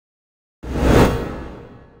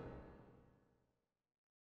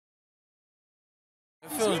It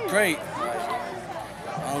feels great.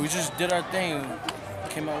 We just did our thing,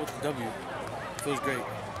 came out with the W. It feels great.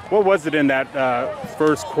 What was it in that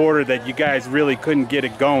first quarter that you guys really couldn't get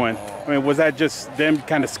it going? I mean, was that just them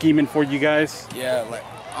kind of scheming for you guys? Yeah,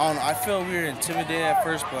 I don't know. I feel we were intimidated at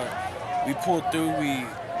first, but we pulled through. We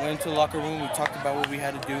went into the locker room. We talked about what we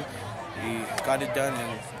had to do. We got it done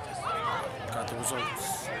and got the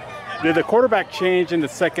results. Did the quarterback change in the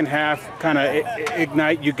second half kind of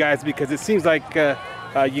ignite you guys? Because it seems like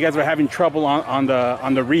you guys were having trouble on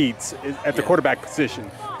the reads at the quarterback position.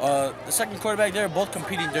 The second quarterback, they were both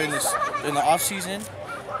competing during the off season,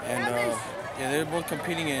 and yeah, they were both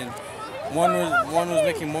competing. And one was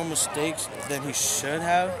making more mistakes than he should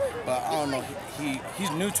have, but I don't know. He's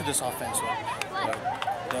new to this offense. But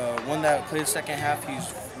the one that played the second half,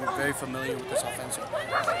 he's very familiar with this offense.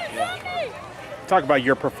 Yeah. Talk about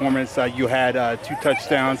your performance. You had 2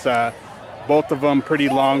 touchdowns, both of them pretty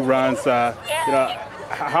long runs. What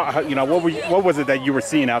was it that you were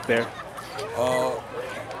seeing out there?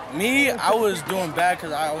 Me, I was doing bad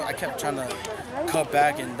because I kept trying to cut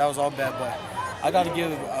back, and that was all bad. But I got to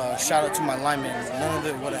give a shout out to my linemen. None of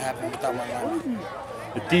it would have happened without my linemen.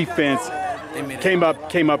 The defense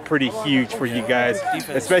came up pretty huge for you guys,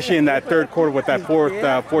 especially in that third quarter with that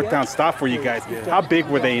fourth down stop for you guys. How big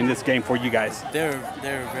were they in this game for you guys? They're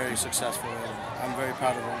very successful, and I'm very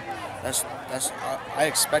proud of them. I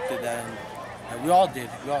expected that, and we all did.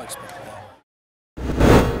 We all expected that.